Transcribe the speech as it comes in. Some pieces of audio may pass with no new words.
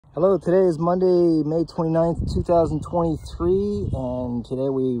Hello, today is Monday, May 29th, 2023, and today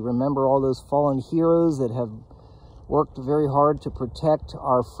we remember all those fallen heroes that have worked very hard to protect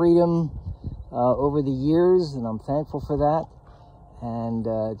our freedom over the years, and I'm thankful for that. And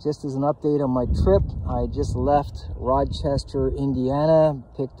just as an update on my trip, I just left Rochester, Indiana,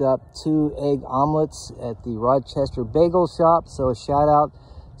 picked up 2 egg omelets at the Rochester Bagel Shop, so a shout out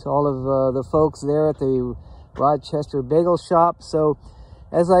to all of the folks there at the Rochester Bagel Shop. So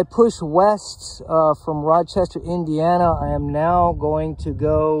as I push west from Rochester, Indiana, I am now going to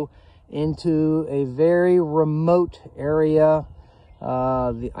go into a very remote area.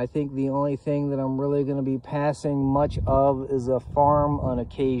 I think the only thing that I'm really going to be passing much of is a farm on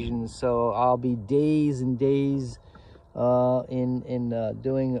occasion. So I'll be days and days in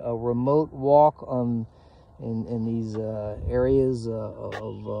doing a remote walk in these areas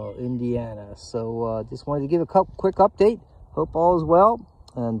of Indiana. So just wanted to give a quick update. Hope all is well.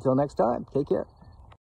 Until next time, take care.